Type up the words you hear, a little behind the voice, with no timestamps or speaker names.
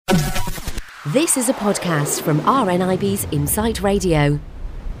This is a podcast from RNIB's Insight Radio.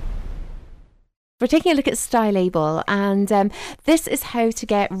 We're taking a look at Style Label, and this is how to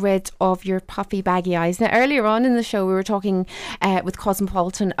get rid of your puffy, baggy eyes. Now, earlier on in the show, we were talking with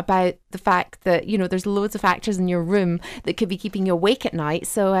Cosmopolitan about the fact that, you know, there's loads of factors in your room that could be keeping you awake at night.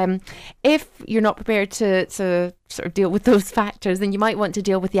 So if you're not prepared to sort of deal with those factors, then you might want to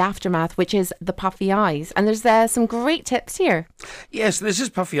deal with the aftermath, which is the puffy eyes. And there's some great tips here. Yes, this is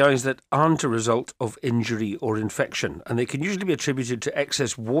puffy eyes that aren't a result of injury or infection, and they can usually be attributed to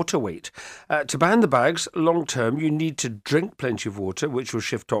excess water weight. To ban the bags long term, you need to drink plenty of water, which will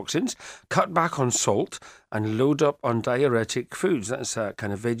shift toxins, cut back on salt, and load up on diuretic foods. That's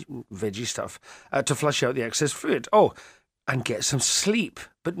kind of veggie stuff to flush out the excess fluid. Oh, and get some sleep,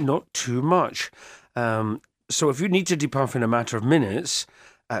 but not too much. So if you need to depuff in a matter of minutes,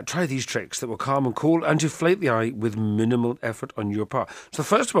 try these tricks that will calm and cool and deflate the eye with minimal effort on your part. So the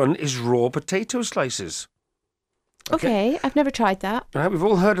first one is raw potato slices. Okay, I've never tried that. Right, we've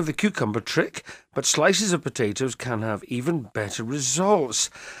all heard of the cucumber trick, but slices of potatoes can have even better results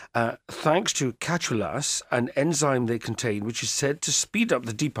thanks to catchulas, an enzyme they contain, which is said to speed up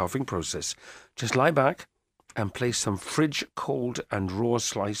the depuffing process. Just lie back and place some fridge cold and raw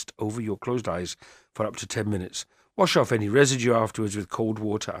sliced over your closed eyes for up to 10 minutes. Wash off any residue afterwards with cold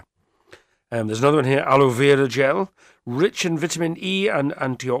water. There's another one here, aloe vera gel. Rich in vitamin E and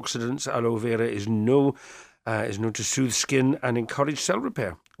antioxidants, aloe vera is known to soothe skin and encourage cell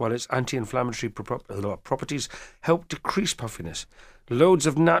repair, while its anti-inflammatory properties help decrease puffiness. Loads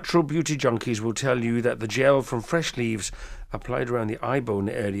of natural beauty junkies will tell you that the gel from fresh leaves applied around the eye bone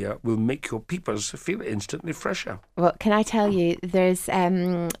area will make your peepers feel instantly fresher. Well, can I tell you, there's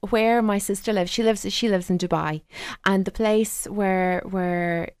where my sister lives. She lives in Dubai, and the place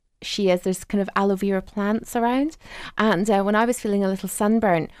where she is, there's kind of aloe vera plants around. And when I was feeling a little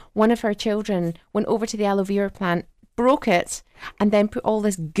sunburn, one of her children went over to the aloe vera plant, broke it, and then put all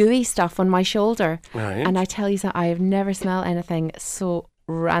this gooey stuff on my shoulder. Right. And I tell you that I have never smelled anything so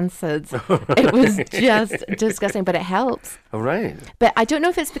rancid. It was just disgusting, but it helps. All right. But I don't know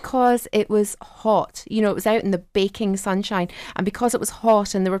if it's because it was hot. You know, it was out in the baking sunshine, and because it was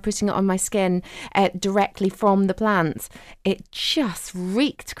hot and they were putting it on my skin directly from the plants, it just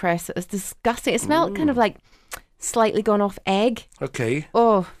reeked, Chris. It was disgusting. It smelled kind of like slightly gone off egg. Okay.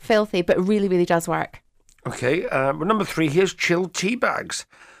 Oh, filthy, but really, really does work. Okay. Well, number 3, here's chilled tea bags.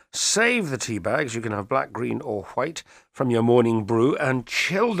 Save the tea bags, you can have black, green or white, from your morning brew and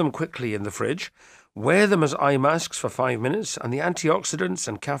chill them quickly in the fridge. Wear them as eye masks for 5 minutes, and the antioxidants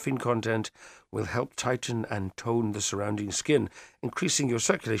and caffeine content will help tighten and tone the surrounding skin, increasing your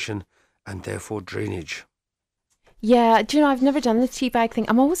circulation and therefore drainage. Yeah, do you know, I've never done the tea bag thing.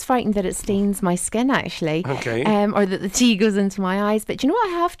 I'm always frightened that it stains my skin, actually. Okay. Or that the tea goes into my eyes. But do you know what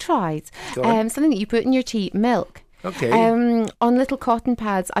I have tried? Something that you put in your tea, milk. Okay. On little cotton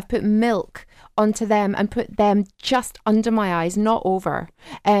pads, I've put milk onto them and put them just under my eyes, not over.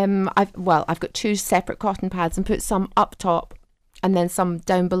 I've got 2 separate cotton pads and put some up top and then some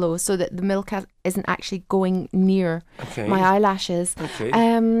down below, so that the milk isn't actually going near my eyelashes. Okay.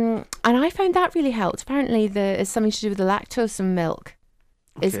 And I found that really helped. Apparently, it's something to do with the lactose in milk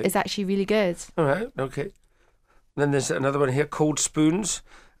is actually really good. All right. Okay. Then there's another one here, cold spoons.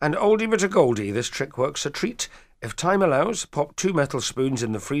 And oldie but a goldie, this trick works a treat. If time allows, pop 2 metal spoons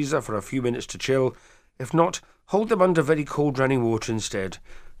in the freezer for a few minutes to chill. If not, hold them under very cold running water instead.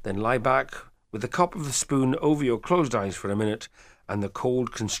 Then lie back with the cup of the spoon over your closed eyes for a minute, and the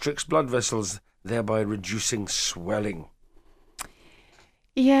cold constricts blood vessels, thereby reducing swelling.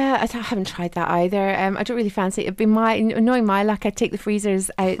 Yeah, I haven't tried that either. I don't really fancy it. It'd be knowing my luck, I'd take the freezers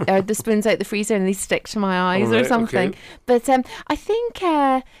out, or the spoons out the freezer, and they stick to my eyes or something. Okay. But I think,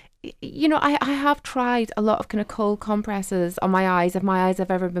 you know, I have tried a lot of kind of cold compresses on my eyes if my eyes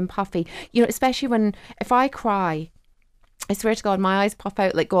have ever been puffy. You know, especially if I cry, I swear to God, my eyes pop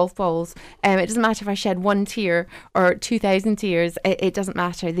out like golf balls. It doesn't matter if I shed 1 tear or 2,000 tears. It doesn't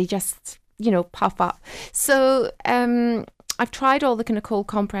matter. They just, you know, puff up. So I've tried all the kind of cold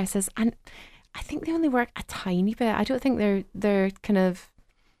compresses, and I think they only work a tiny bit. I don't think they're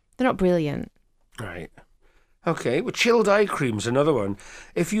not brilliant. Right. Okay. Well, chilled eye cream's another one.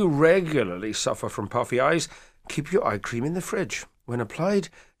 If you regularly suffer from puffy eyes, keep your eye cream in the fridge. When applied,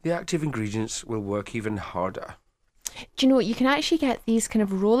 the active ingredients will work even harder. Do you know what? You can actually get these kind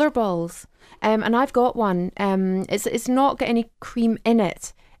of roller balls, and I've got one. It's not got any cream in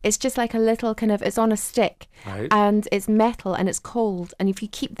it. It's just like a little kind of, it's on a stick, right, and it's metal and it's cold. And if you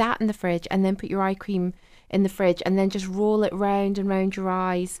keep that in the fridge and then put your eye cream in the fridge and then just roll it round and round your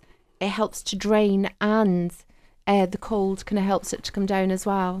eyes, it helps to drain and the cold kind of helps it to come down as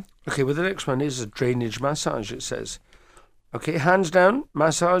well. Okay, well, the next one is a drainage massage, it says. Okay, hands down,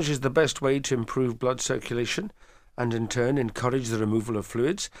 massage is the best way to improve blood circulation and in turn encourage the removal of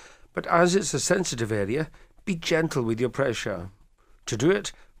fluids. But as it's a sensitive area, be gentle with your pressure. To do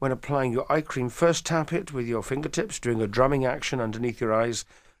it, when applying your eye cream, first tap it with your fingertips, doing a drumming action underneath your eyes,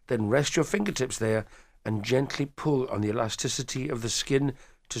 then rest your fingertips there and gently pull on the elasticity of the skin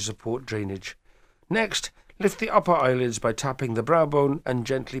to support drainage. Next, lift the upper eyelids by tapping the brow bone and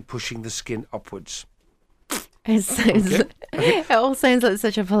gently pushing the skin upwards. It all sounds like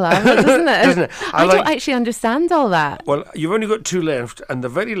such a palaver, doesn't it? Doesn't it? I don't actually understand all that. Well, you've only got 2 left, and the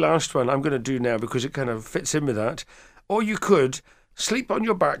very last one I'm going to do now because it kind of fits in with that. Or you could sleep on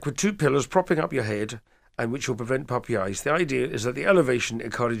your back with 2 pillows propping up your head, and which will prevent puppy eyes. The idea is that the elevation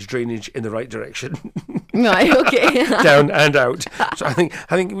encourages drainage in the right direction. Right, okay. Down and out. So I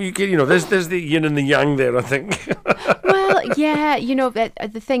think you can, there's the yin and the yang there, I think. Well, yeah,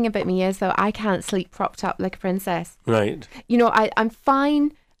 the thing about me is, though, I can't sleep propped up like a princess. Right. I'm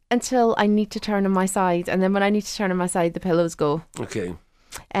fine until I need to turn on my side, and then when I need to turn on my side, the pillows go. Okay.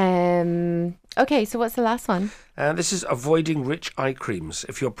 Okay, so what's the last one? This is avoiding rich eye creams.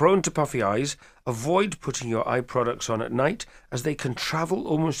 If you're prone to puffy eyes, avoid putting your eye products on at night as they can travel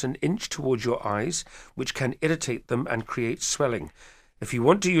almost an inch towards your eyes, which can irritate them and create swelling. If you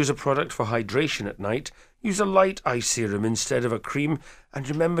want to use a product for hydration at night, use a light eye serum instead of a cream, and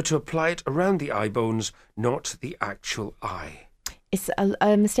remember to apply it around the eye bones, not the actual eye. It's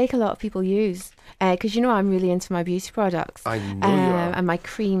a mistake a lot of people use because I'm really into my beauty products. I know you are. And my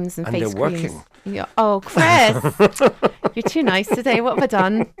creams and face they're creams. working. Yeah. Oh, Chris, you're too nice today. What have I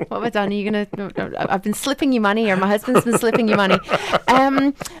done? What have I done? Are you gonna? I've been slipping you money, or my husband's been slipping you money.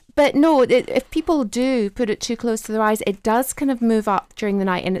 But no, if people do put it too close to their eyes, it does kind of move up during the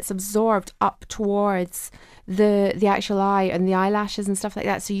night, and it's absorbed up towards the actual eye and the eyelashes and stuff like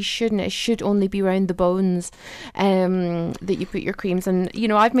that. So you shouldn't. It should only be around the bones that you put your creams. And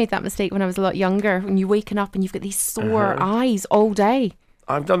I've made that mistake when I was a lot younger. When you're waking up and you've got these sore eyes all day.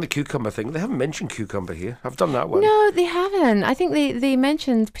 I've done the cucumber thing. They haven't mentioned cucumber here. I've done that one. No, they haven't. I think they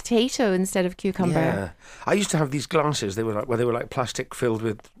mentioned potato instead of cucumber. Yeah. I used to have these glasses. They were like plastic filled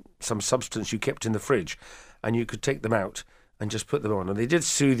with some substance you kept in the fridge, and you could take them out and just put them on, and they did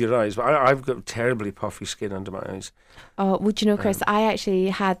soothe your eyes. But I've got terribly puffy skin under my eyes. Oh, would you know, Chris? I actually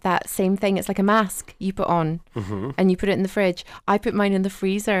had that same thing. It's like a mask you put on, and you put it in the fridge. I put mine in the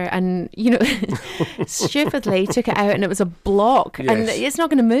freezer, and stupidly took it out, and it was a block. Yes. And it's not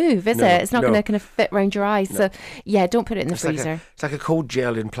going to move, is it? It's not going to kind of fit around your eyes. No. So yeah, don't put it in the freezer. It's like a cold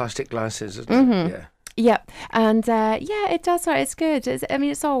gel in plastic glasses, isn't it? Yeah. Yep. And it does. It's good.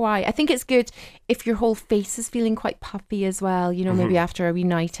 It's all right. I think it's good if your whole face is feeling quite puffy as well, maybe after a wee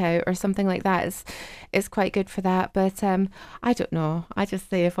night out or something like that. It's quite good for that. But I don't know. I just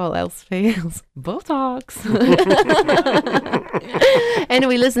say if all else fails, Botox.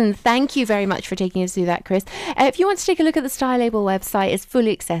 Anyway, listen, thank you very much for taking us through that, Chris. If you want to take a look at the Style Label website, it's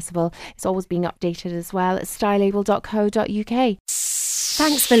fully accessible. It's always being updated as well at stylelabel.co.uk.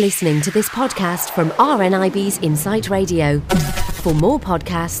 Thanks for listening to this podcast from RNIB's Insight Radio. For more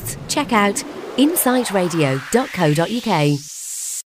podcasts, check out insightradio.co.uk.